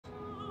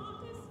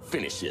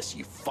finish this,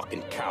 you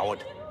fucking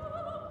coward.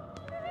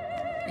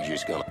 You're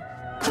just gonna...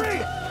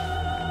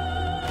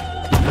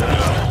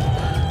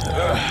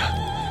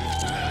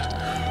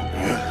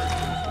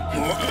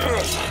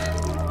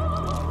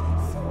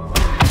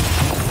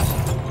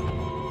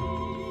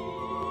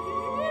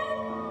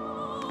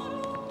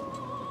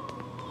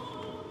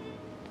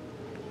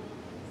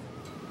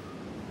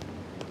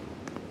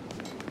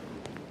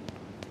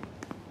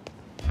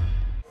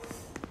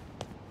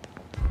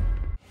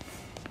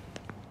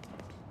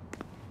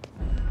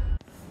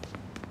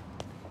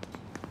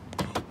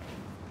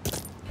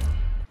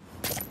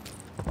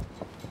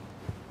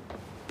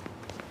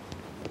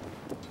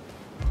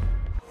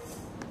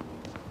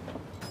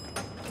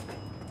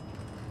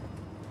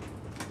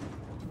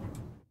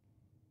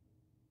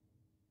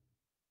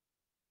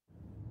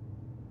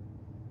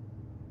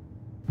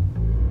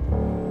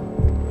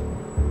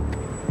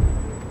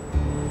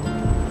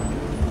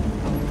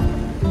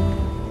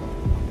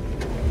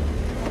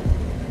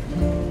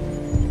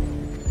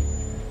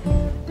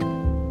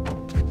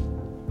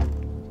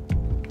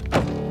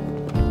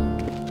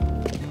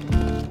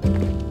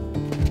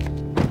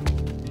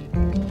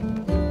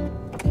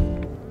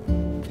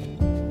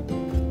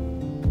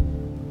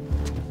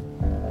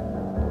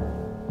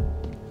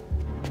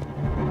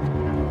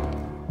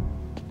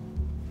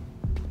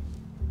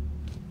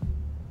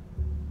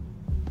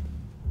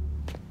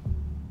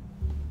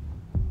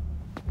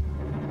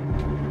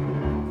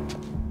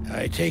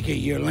 I take it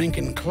you're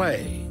Lincoln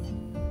Clay.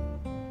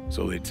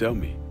 So they tell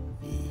me.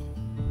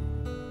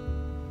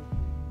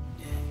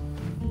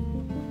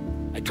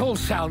 I told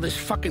Sal this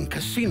fucking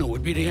casino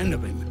would be the end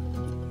of him.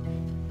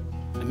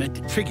 I meant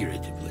it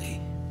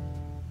figuratively.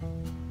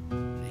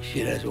 This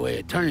shit has a way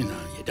of turning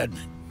on you, doesn't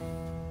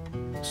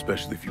it?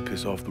 Especially if you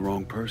piss off the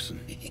wrong person.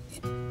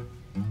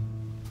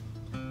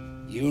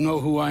 You know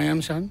who I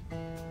am, son?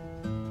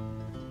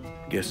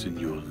 Guessing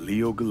you're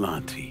Leo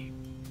Galante.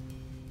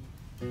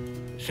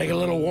 Take a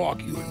little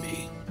walk, you and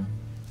me.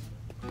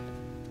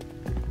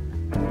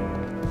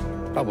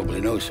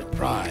 Probably no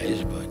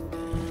surprise, but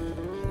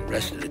the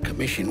rest of the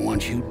commission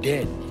wants you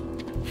dead.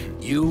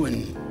 You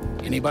and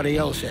anybody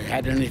else that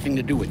had anything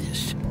to do with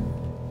this.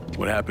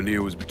 What happened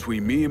here was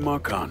between me and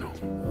Marcano.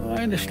 Well,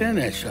 I understand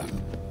that, son.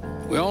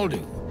 We all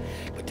do.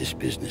 But this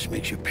business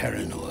makes you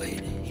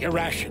paranoid,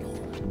 irrational.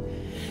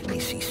 They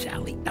see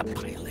Sally, a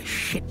pile of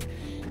shit.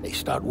 They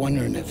start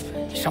wondering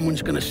if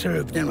someone's gonna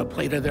serve them a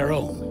plate of their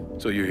own.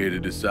 So you're here to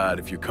decide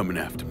if you're coming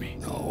after me?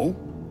 No.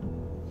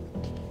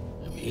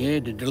 I'm here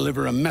to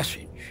deliver a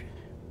message.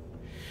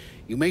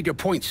 You made your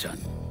point, son.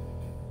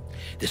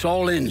 This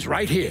all ends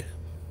right here,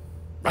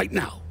 right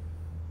now.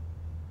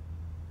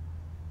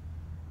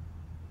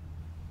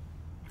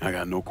 I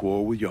got no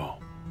quarrel with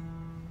y'all.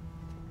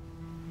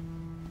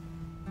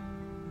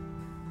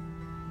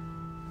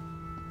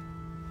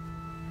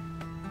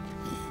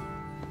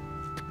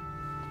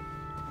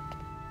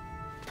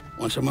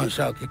 Once a month,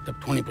 Sal kicked up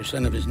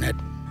 20% of his net.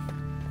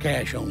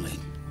 Cash only.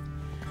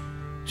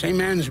 Same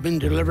man's been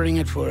delivering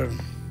it for,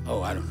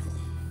 oh, I don't know,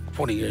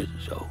 40 years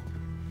or so.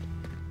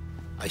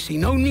 I see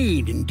no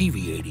need in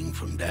deviating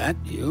from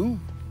that, do you?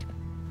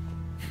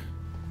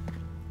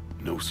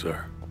 No,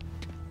 sir.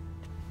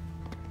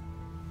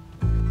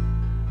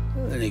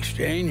 Well, in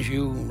exchange,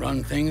 you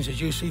run things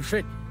as you see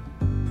fit.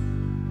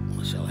 Want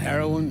to sell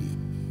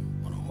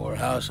heroin? Want a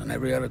whorehouse on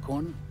every other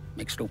corner?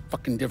 Makes no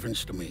fucking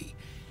difference to me.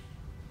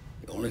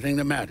 The only thing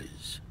that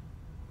matters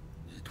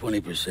is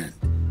 20%.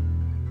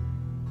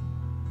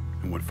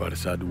 And what if I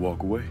decide to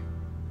walk away?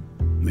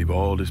 Leave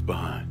all this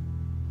behind?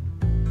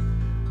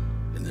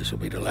 Then this will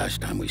be the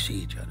last time we see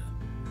each other.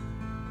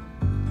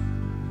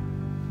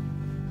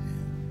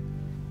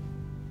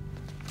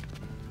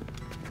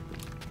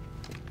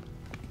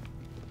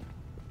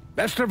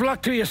 Best of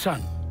luck to you,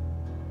 son.